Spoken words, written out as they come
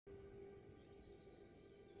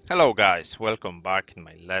Hello guys, welcome back in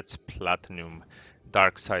my Let's Platinum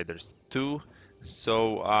Darksiders 2.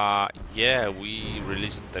 So yeah, we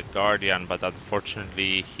released the Guardian, but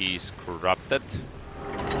unfortunately he's corrupted.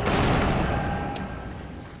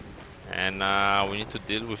 And we need to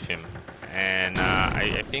deal with him. And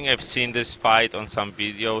I think I've seen this fight on some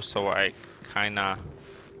videos, so I kinda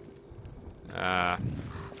I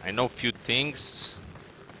know few things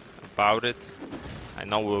about it. I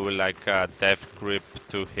know we will like death grip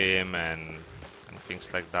to him and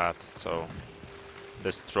things like that, so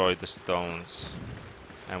destroy the stones,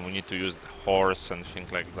 and we need to use the horse and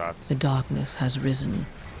things like that. The darkness has risen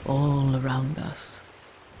all around us.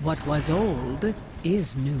 What was old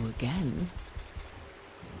is new again.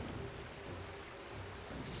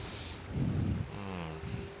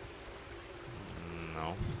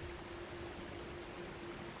 No.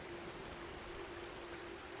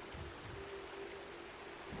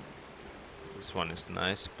 This one is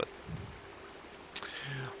nice, but...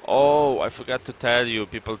 Oh, I forgot to tell you,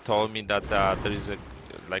 people told me that there is a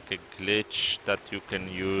glitch that you can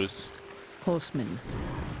use Horseman,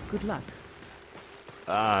 good luck.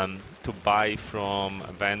 to buy from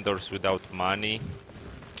vendors without money.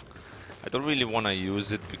 I don't really want to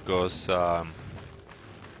use it because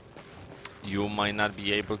you might not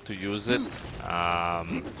be able to use it.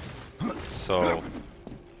 So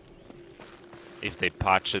if they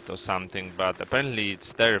patch it or something, but apparently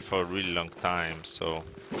it's there for a really long time, so,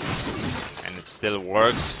 and it still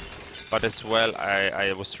works. But as well,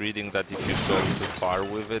 I was reading that if you go too far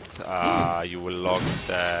with it, you will lock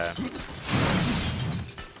the...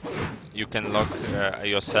 You can lock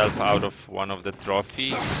yourself out of one of the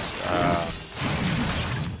trophies.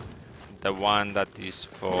 The one that is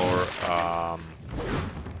for...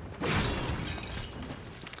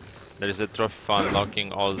 there is a trophy for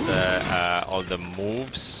unlocking all the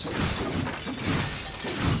moves.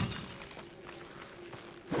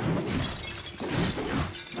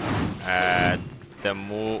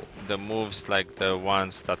 The moves like the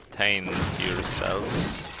ones that taint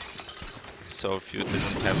yourselves. So if you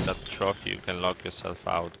didn't have that trophy, you can lock yourself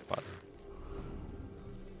out. But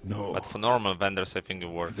for normal vendors, I think it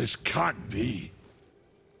works. This can't be.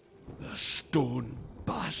 The stone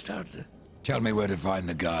bastard. Tell me where to find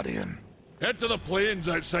the Guardian. Head to the plains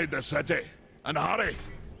outside the city. And hurry.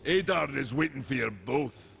 Adar is waiting for you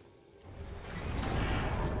both.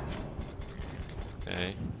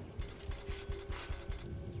 Okay.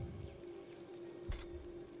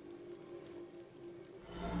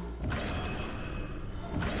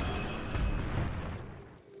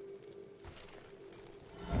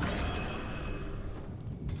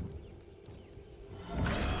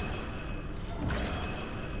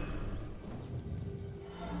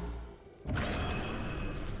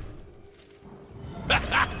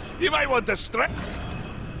 You might want to strip.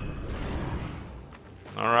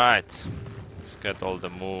 Alright. Let's get all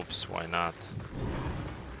the moves, why not?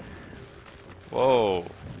 Whoa.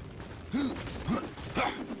 I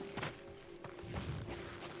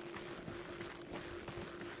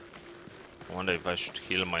wonder if I should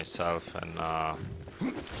heal myself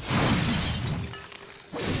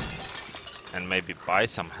and maybe buy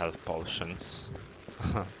some health potions.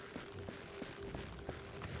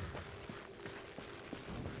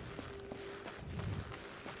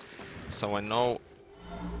 So I know...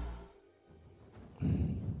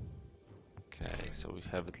 Okay, so we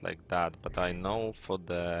have it like that, but I know for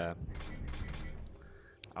the...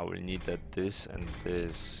 I will need this and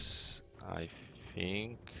this, I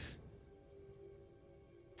think.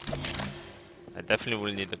 I definitely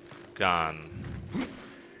will need a gun.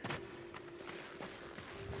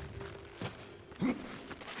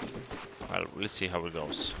 Well, we'll see how it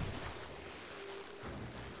goes.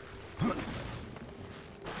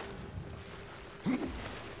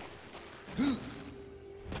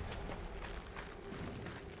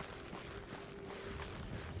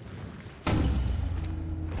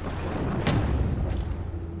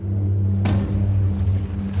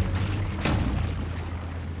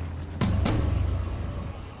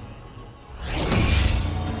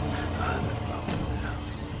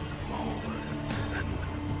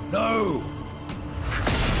 No!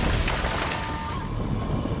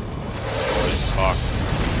 Fuck.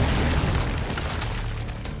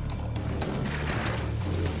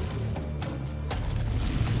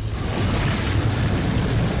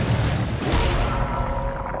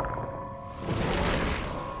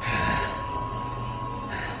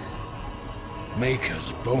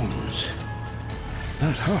 Maker's bones.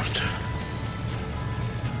 That hurt.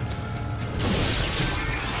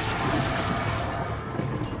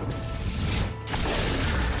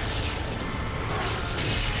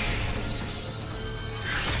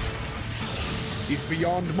 is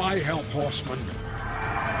beyond my help, Horseman.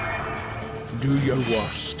 Do your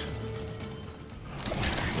worst.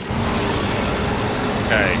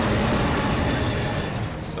 Okay.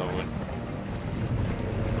 So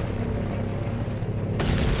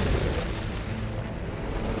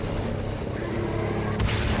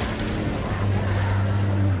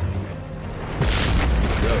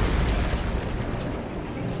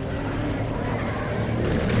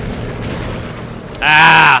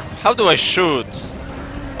how do I shoot?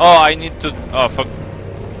 Oh, I need to. Oh,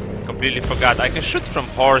 completely forgot. I can shoot from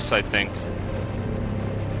horse, I think.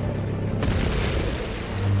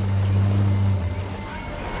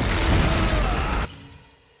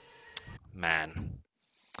 Man.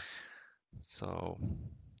 So,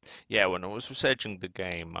 yeah, when I was researching the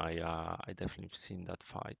game, I definitely seen that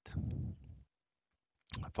fight.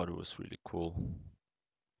 I thought it was really cool.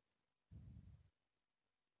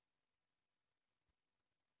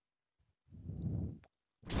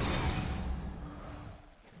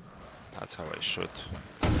 That's how I shoot.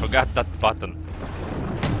 Forgot that button.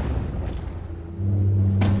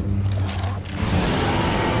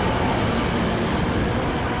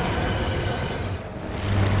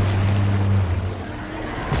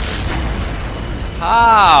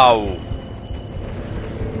 How?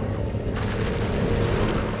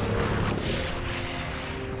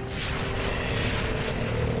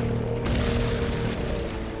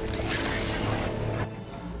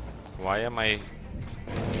 Why am I?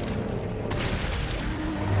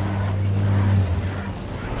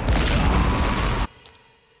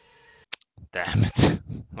 Damn it.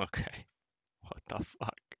 Okay. What the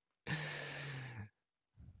fuck?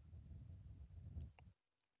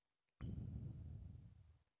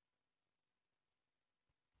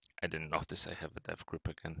 I didn't notice I have a death grip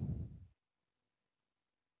again.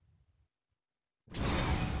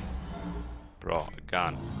 Bro, a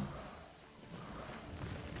gun.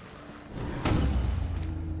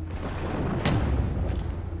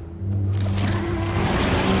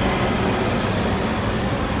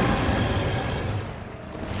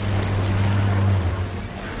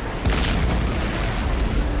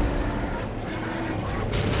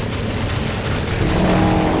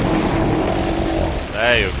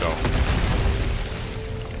 There you go.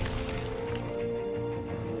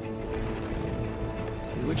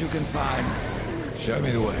 See what you can find. Show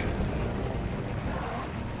me the way.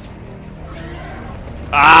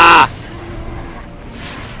 Ah!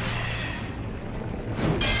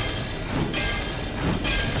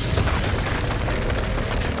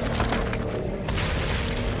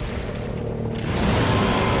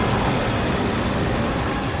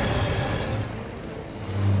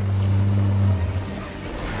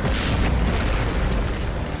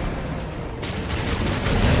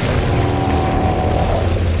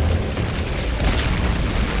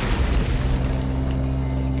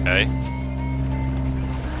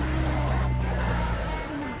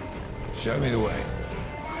 Show me the way.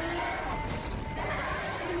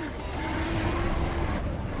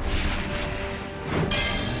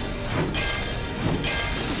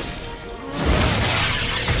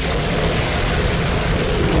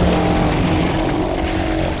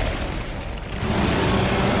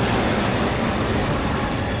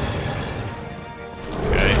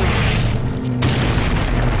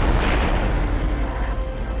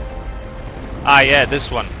 Ah, yeah, this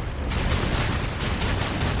one.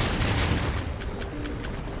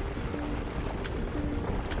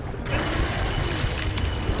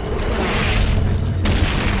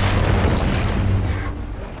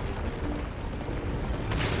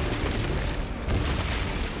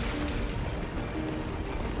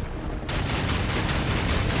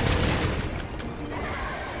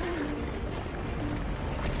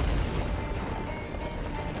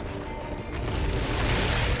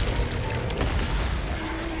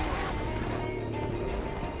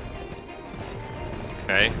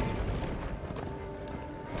 Okay. I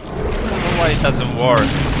don't know why it doesn't work.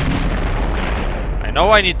 I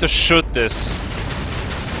know I need to shoot this.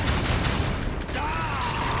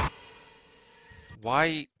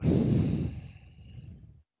 Why?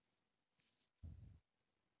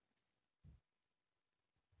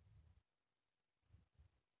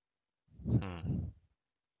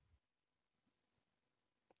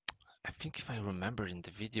 I think if I remember in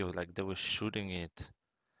the video, like they were shooting it.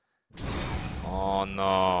 Oh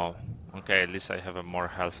no. Okay, at least I have a more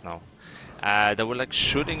health now. They were like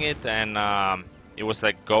shooting it and it was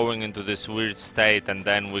like going into this weird state, and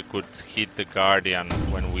then we could hit the Guardian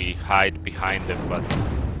when we hide behind him, but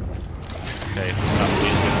okay, for some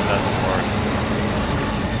reason it doesn't work.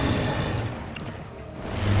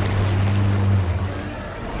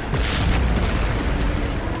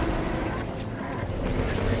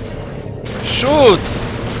 Shoot!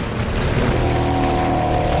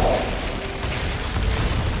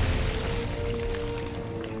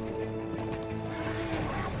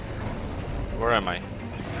 Where am I?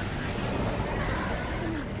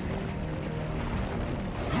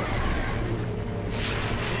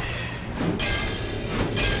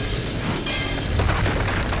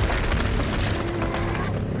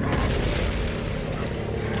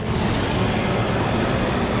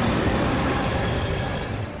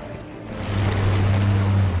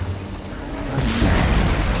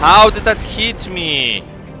 How did that hit me?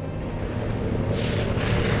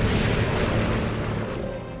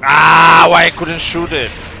 Ah, why I couldn't shoot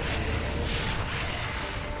it?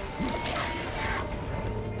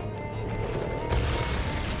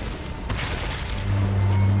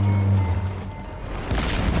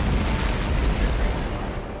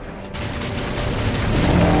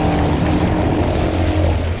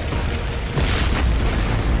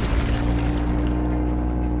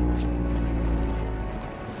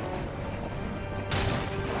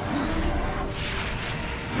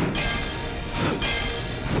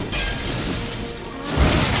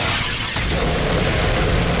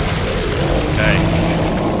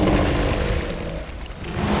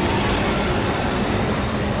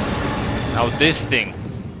 Now this thing.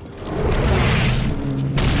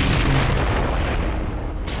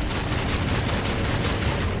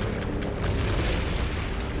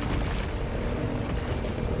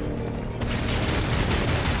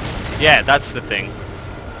 Yeah, that's the thing.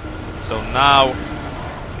 So now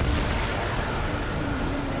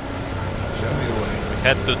Show me the way. we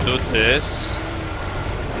had to do this.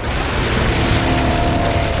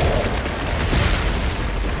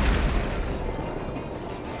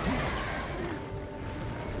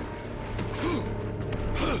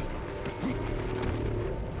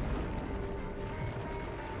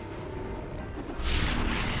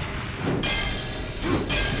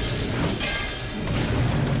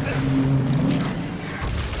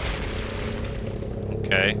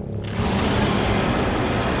 Okay.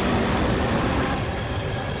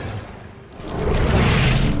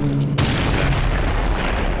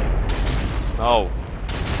 No.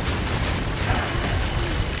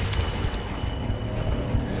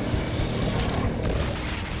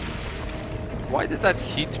 Why did that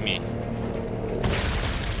hit me?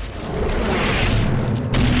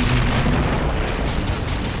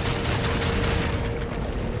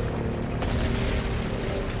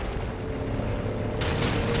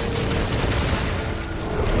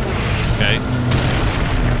 Okay.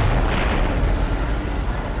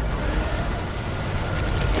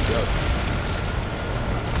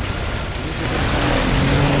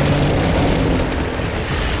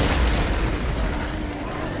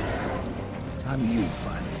 It's time you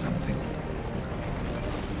find something.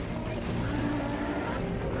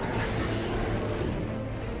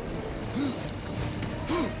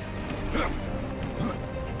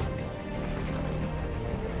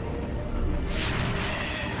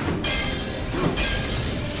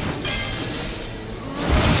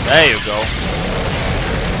 There you go.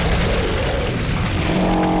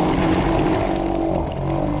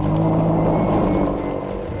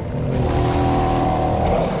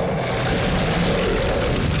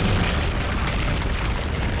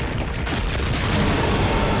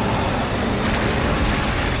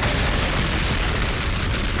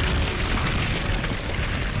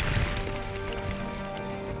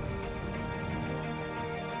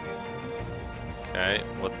 Okay,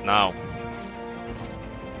 what now?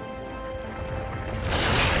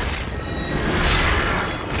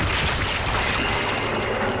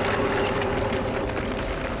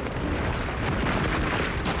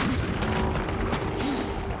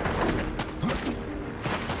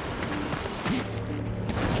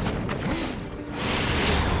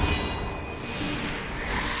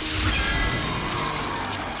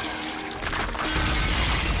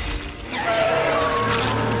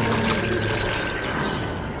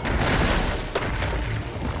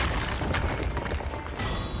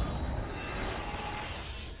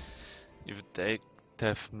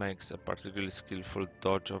 Death makes a particularly skillful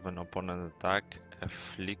dodge of an opponent attack. A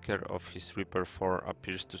flicker of his Reaper 4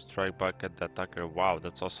 appears to strike back at the attacker. Wow,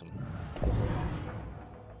 that's awesome.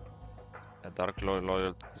 A dark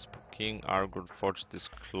loyal to this King Argud forged his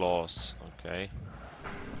claws. Okay.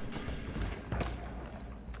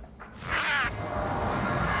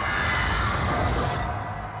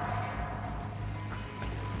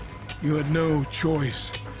 You had no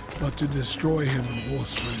choice but to destroy him,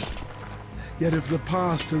 Horseman. Yet if the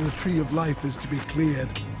path to the Tree of Life is to be cleared,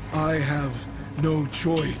 I have no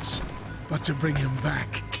choice but to bring him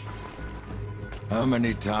back. How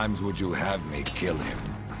many times would you have me kill him?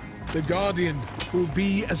 The Guardian will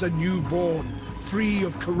be as a newborn, free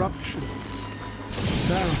of corruption.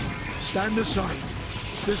 Now, stand aside.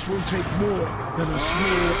 This will take more than a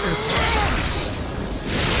small effort.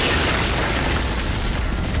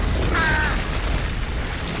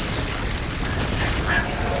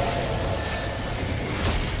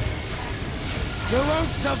 You won't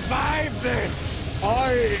survive this!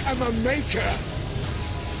 I am a maker.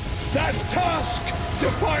 That task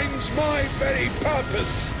defines my very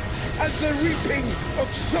purpose, as the reaping of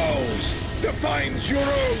souls defines your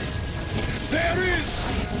own. There is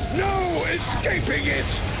no escaping it!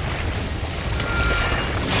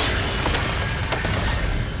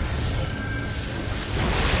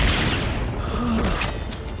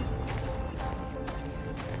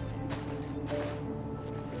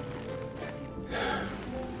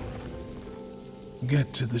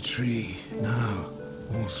 Get to the tree now,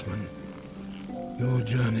 Horseman. Your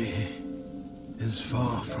journey is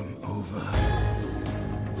far from over.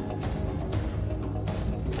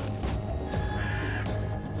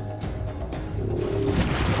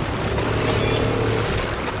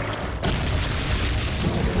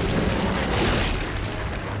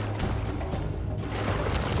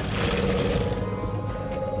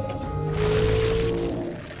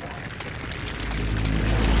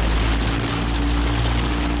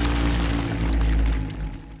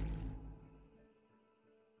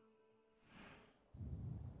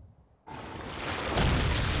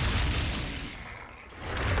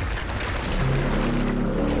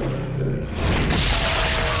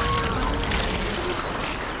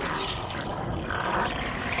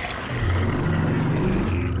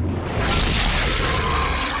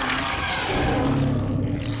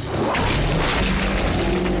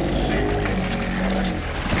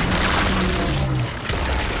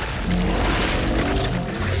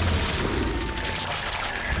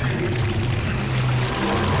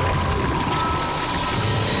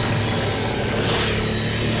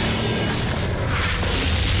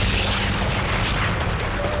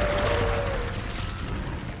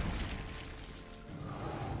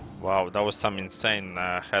 Wow, that was some insane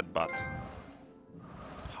headbutt.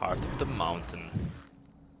 Heart of the mountain.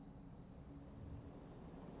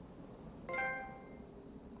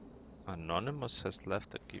 Anonymous has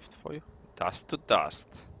left a gift for you. Dust to dust.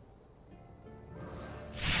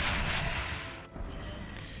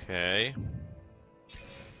 Okay.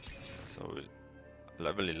 So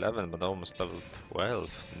level 11, but almost level 12.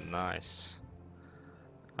 Nice.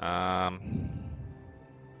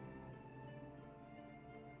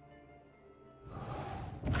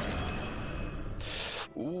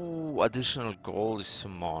 Ooh, additional gold is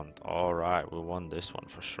summoned. Alright, we won this one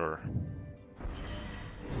for sure.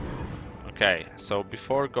 Okay, so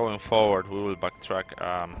before going forward, we will backtrack.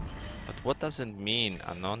 But what does it mean?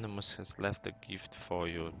 Anonymous has left a gift for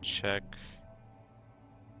you. Check.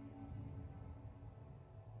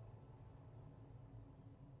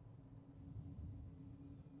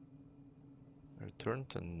 Return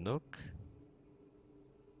to Nook.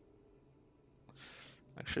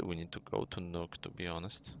 Actually, we need to go to Nook, to be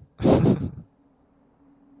honest.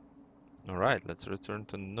 Alright, let's return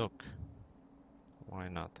to Nook. Why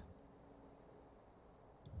not?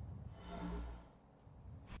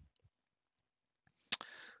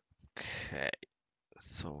 Okay,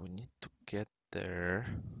 so we need to get there.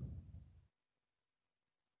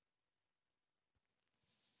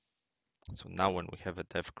 So now when we have a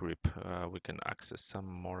death grip, we can access some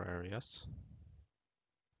more areas.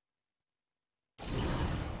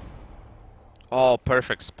 Oh,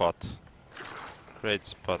 perfect spot. Great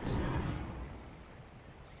spot.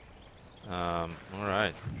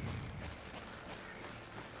 Alright.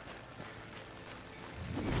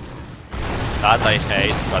 That I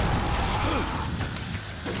hate, but...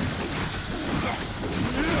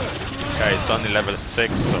 Okay, it's only level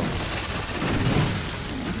 6, so...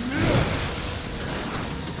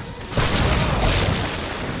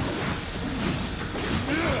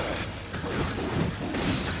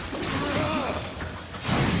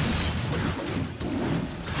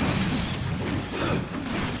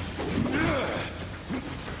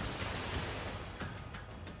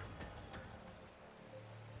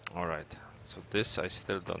 Alright, so this I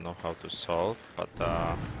still don't know how to solve, but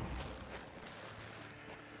I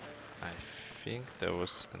think there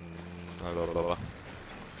was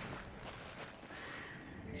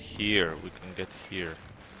here, we can get here.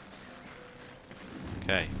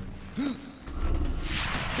 Okay.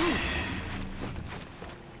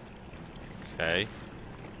 Okay.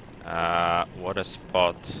 What a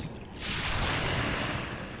spot.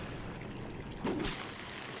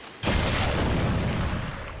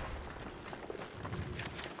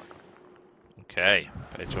 Okay.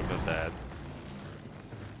 Page of the Dead.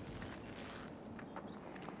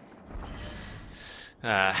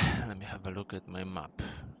 Let me have a look at my map.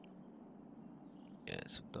 Yeah,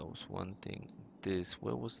 so that was one thing. This,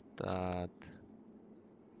 where was that?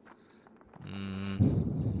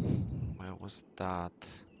 Where was that?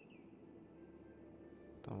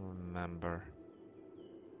 Don't remember.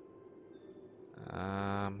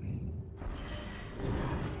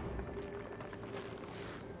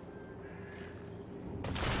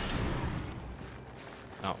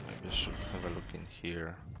 Oh, maybe I should have a look in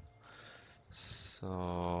here.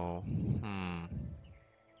 So,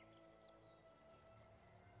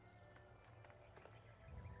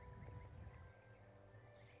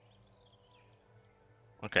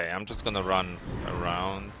 Okay, I'm just gonna run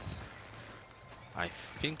around. I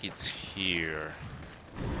think it's here.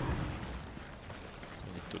 I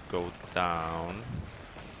need to go down.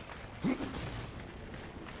 I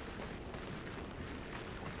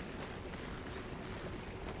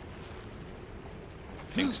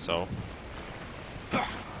think so.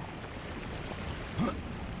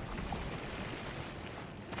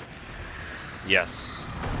 Yes.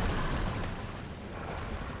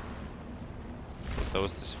 So there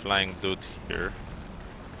was this flying dude here.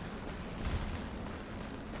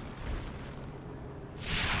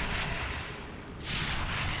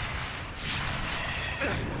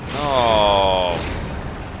 No.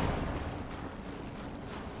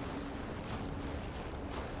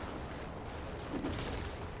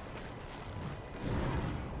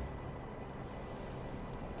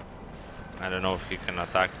 I don't know if he can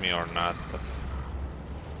attack me or not, but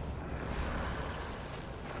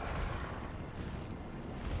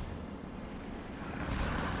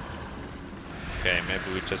okay,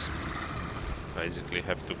 maybe we just basically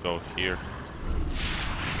have to go here.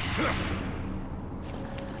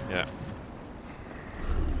 Yeah.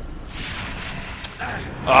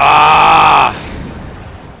 Ah!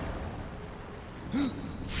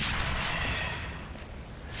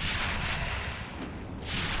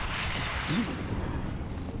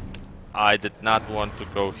 I did not want to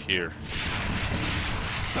go here.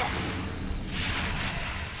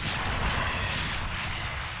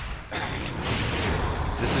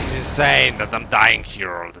 This is insane that I'm dying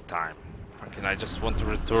here all the time. Fucking, I just want to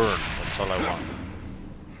return. That's all I want.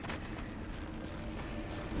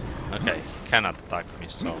 Okay, cannot attack me,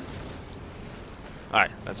 so.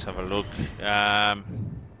 Alright, let's have a look.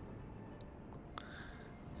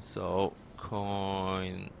 So,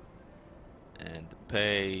 coin and the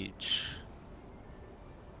page.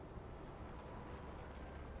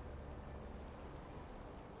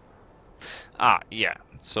 Ah, yeah.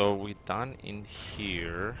 So we done in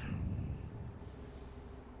here.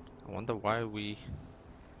 I wonder why we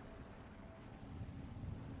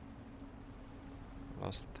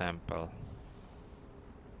lost temple.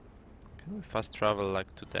 Can we fast travel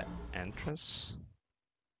like to the entrance?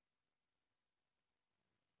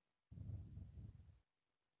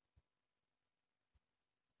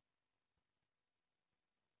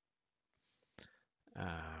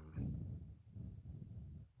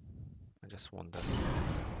 I just wonder.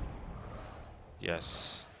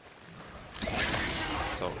 Yes.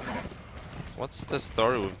 So, what's the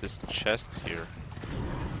story with this chest here?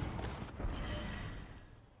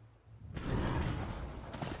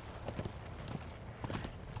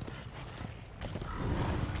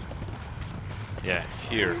 Yeah,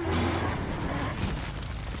 here.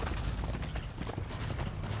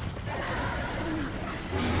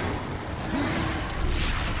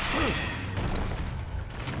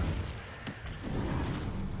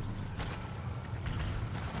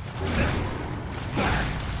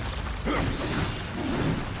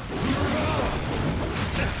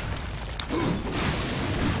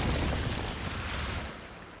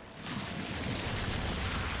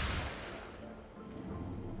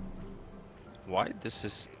 Why this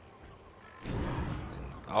is...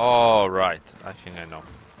 Oh, right. I think I know.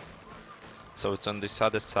 So it's on this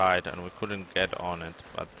other side and we couldn't get on it,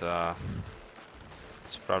 but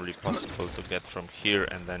it's probably possible to get from here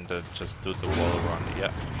and then just do the wall run.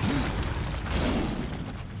 Yeah.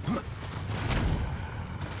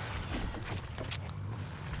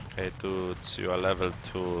 Okay, dudes, you are level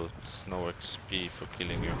 2. There's no XP for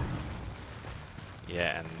killing you.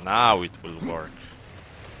 Yeah, and now it will work.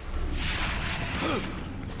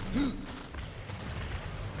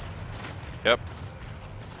 Yep.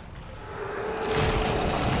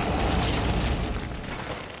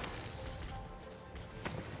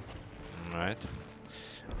 Right.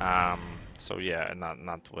 So yeah,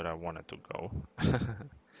 not where I wanted to go.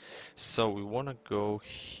 So we want to go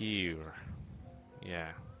here.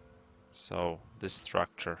 Yeah. So this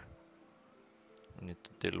structure. We need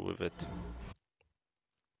to deal with it.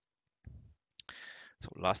 So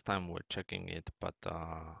last time we were checking it, but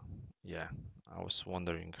yeah, I was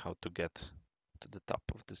wondering how to get to the top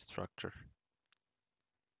of the structure.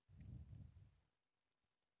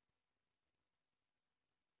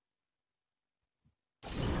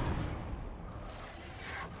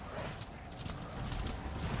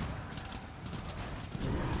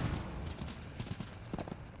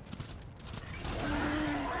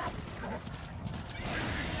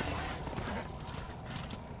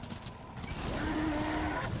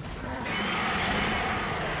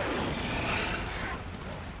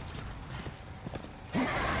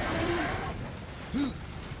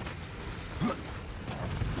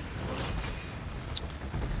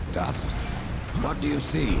 Dust? What do you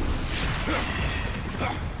see?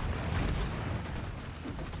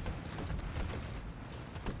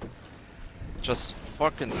 Just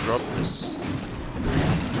fucking drop this.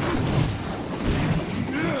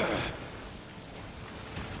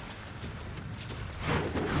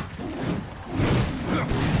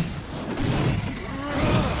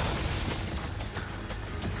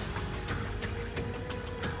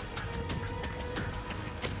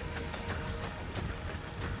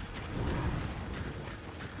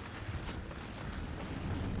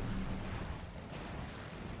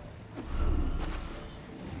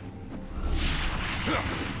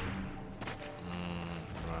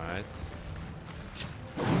 Right.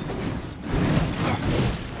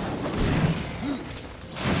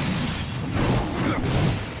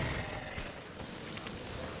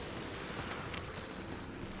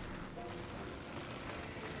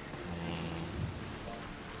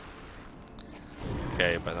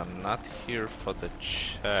 Okay, but I'm not here for the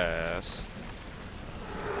chest.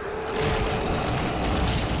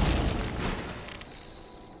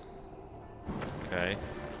 Okay.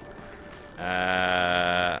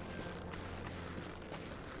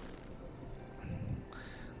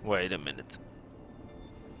 Wait a minute.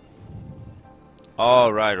 Oh,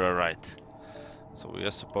 right. So we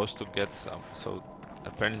are supposed to get some. So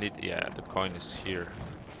apparently, yeah, the coin is here.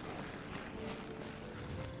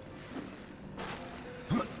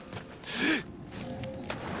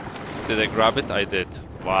 Did I grab it? I did.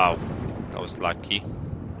 Wow, that was lucky.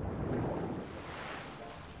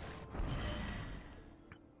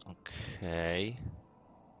 Okay.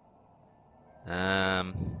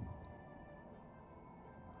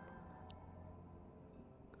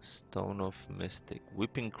 Stone of Mystic.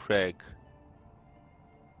 Whipping Crag.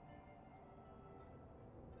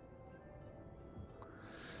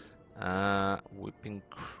 Whipping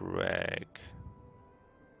Crag.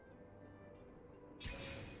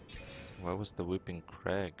 Where was the Whipping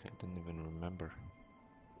Crag? I don't even remember.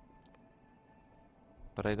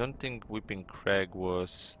 But I don't think Whipping Crag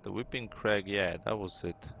was... The Whipping Crag, yeah, that was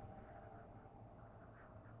it.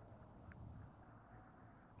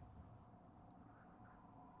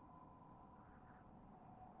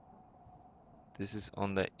 This is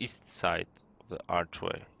on the east side of the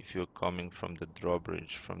archway, if you're coming from the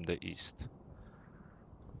drawbridge from the east.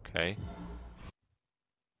 Okay.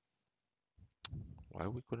 Why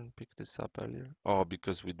we couldn't pick this up earlier? Oh,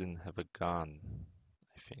 because we didn't have a gun,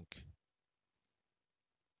 I think.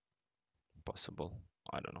 Possible.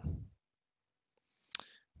 I don't know.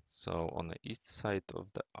 So on the east side of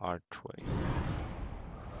the archway.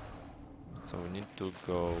 So we need to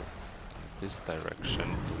go in this direction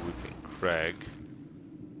to Whipping Crag.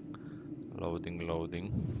 Loading.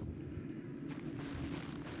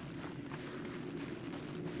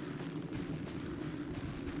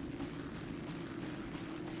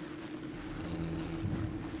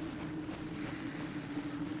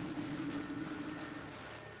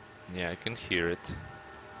 Yeah, I can hear it.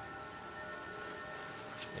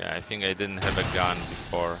 Yeah, I think I didn't have a gun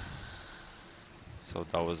before. So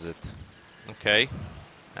that was it. Okay.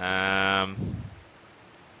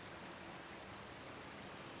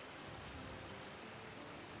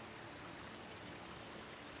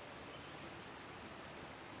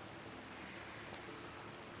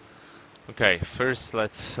 Okay, first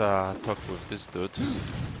let's talk with this dude.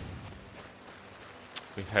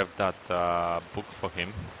 We have that book for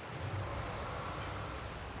him.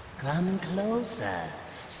 Come closer.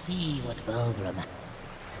 See what Volgrim.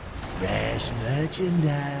 Fresh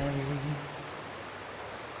merchandise.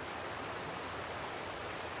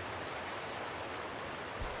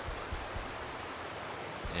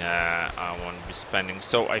 Yeah, I won't be spending.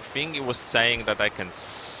 So I think it was saying that I can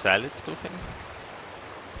sell it to him.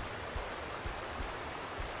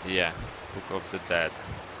 Yeah, Book of the Dead,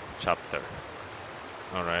 chapter.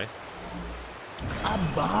 All right. A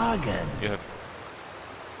bargain. You have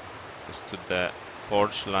just to the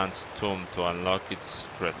Forge Land's tomb to unlock its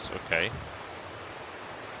secrets. Okay.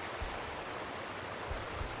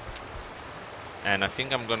 And I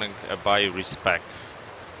think I'm gonna buy Respec.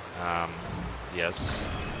 Yes.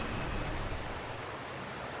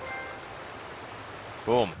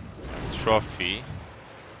 Boom. Trophy.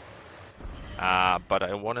 But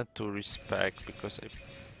I wanted to Respec because I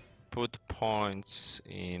put points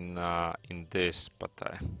in this, but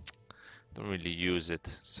I don't really use it.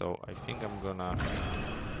 So I think I'm gonna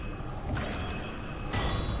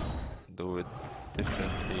do it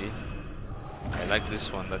differently. I like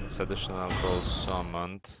this one, that it's additional rolls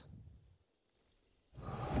summoned.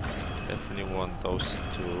 Definitely want those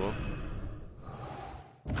two.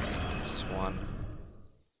 This one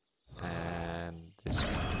and this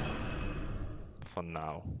one for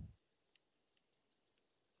now.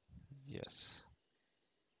 Yes.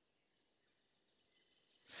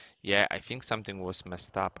 Yeah, I think something was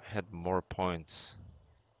messed up. I had more points.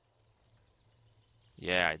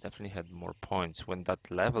 Yeah, I definitely had more points. When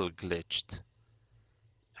that level glitched,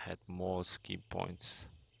 I had more ski points.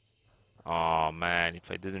 Oh man,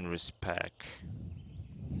 if I didn't Respec.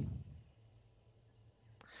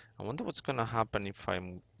 I wonder what's gonna happen if I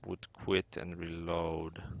would quit and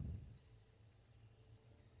reload.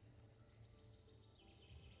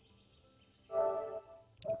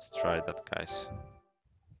 Let's try that, guys.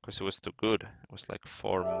 Because it was too good. It was like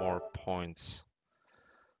 4 more points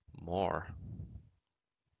more.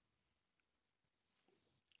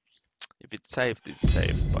 If it's saved, it's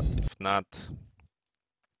saved. But if not,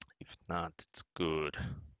 it's good.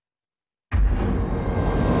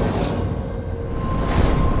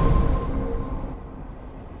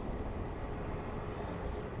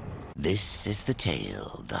 This is the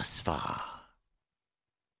tale thus far.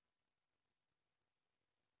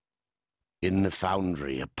 In the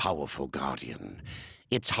foundry, a powerful guardian.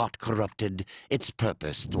 Its heart corrupted, its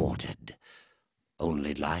purpose thwarted.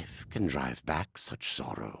 Only life can drive back such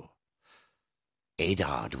sorrow.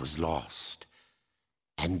 Adard was lost,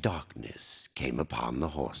 and darkness came upon the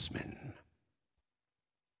Horsemen.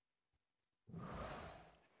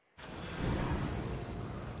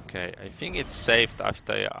 Okay, I think it's saved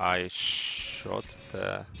after I shot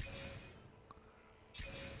the...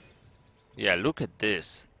 Yeah, look at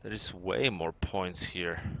this. There is way more points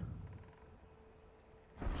here.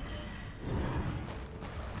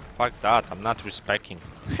 Fuck that, I'm not Respecing.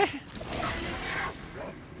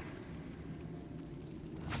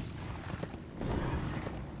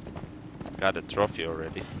 Got a trophy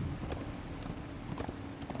already.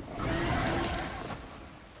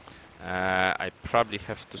 I probably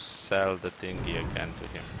have to sell the thingy again to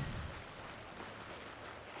him.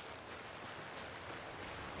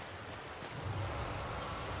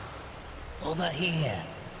 Over here.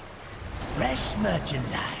 Fresh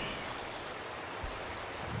merchandise.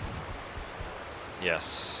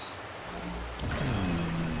 Yes.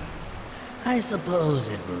 I suppose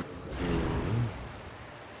it will do.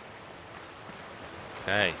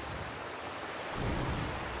 Okay.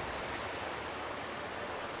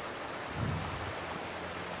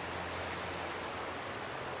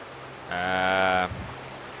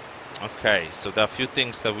 Okay, so there are a few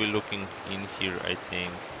things that we're looking in here, I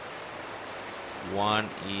think. One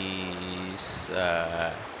is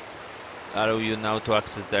allow you now to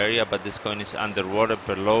access the area, but this coin is underwater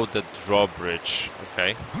below the drawbridge.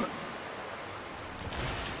 Okay.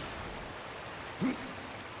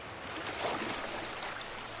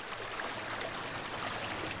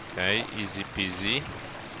 Okay, easy peasy.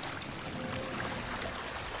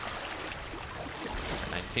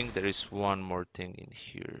 And I think there is one more thing in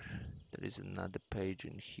here. There is another page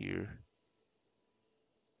in here.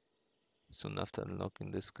 Soon after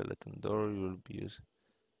unlocking the skeleton door, you will be using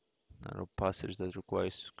narrow passage that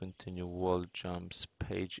requires to continue wall jumps.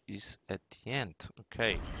 Page is at the end.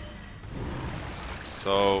 Okay.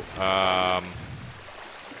 So,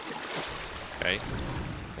 okay.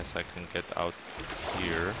 Guess I can get out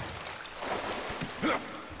here.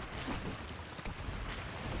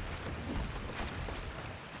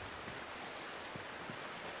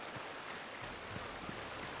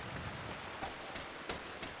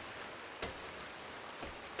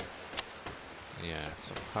 Yeah,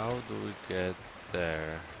 so how do we get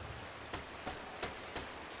there?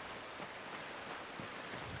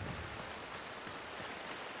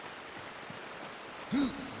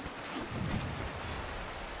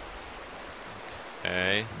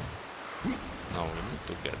 Okay. No, we need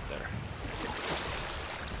to get there.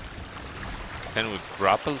 Can we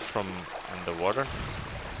grapple from underwater?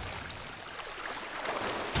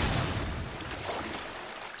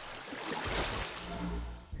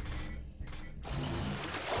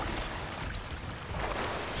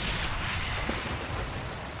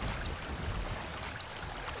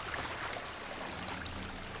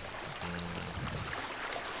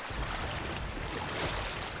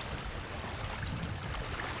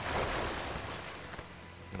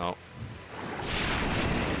 No.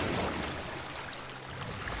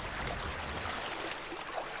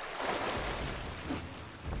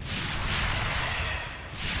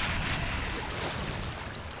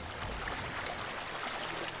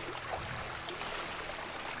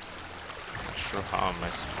 Not sure how am I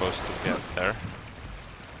supposed to get there.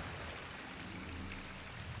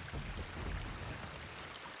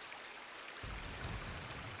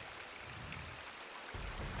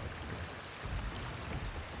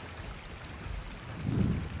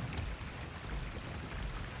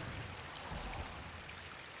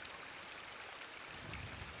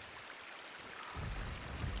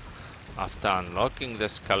 After unlocking the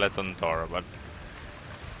skeleton door, but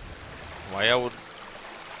why I would...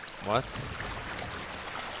 What?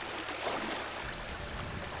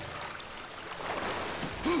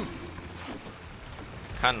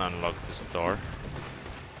 Can unlock this door.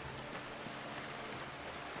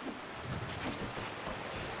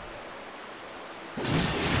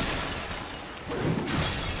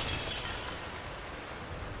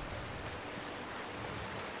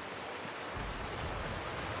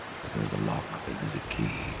 There's a lock, then there's a key.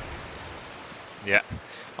 Yeah.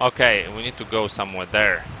 Okay, we need to go somewhere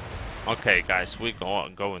there. Okay, guys, we're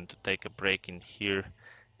going to take a break in here,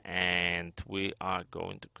 and we are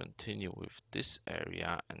going to continue with this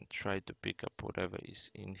area and try to pick up whatever is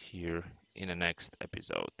in here in the next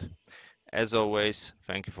episode. As always,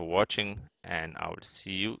 thank you for watching, and I will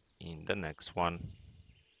see you in the next one.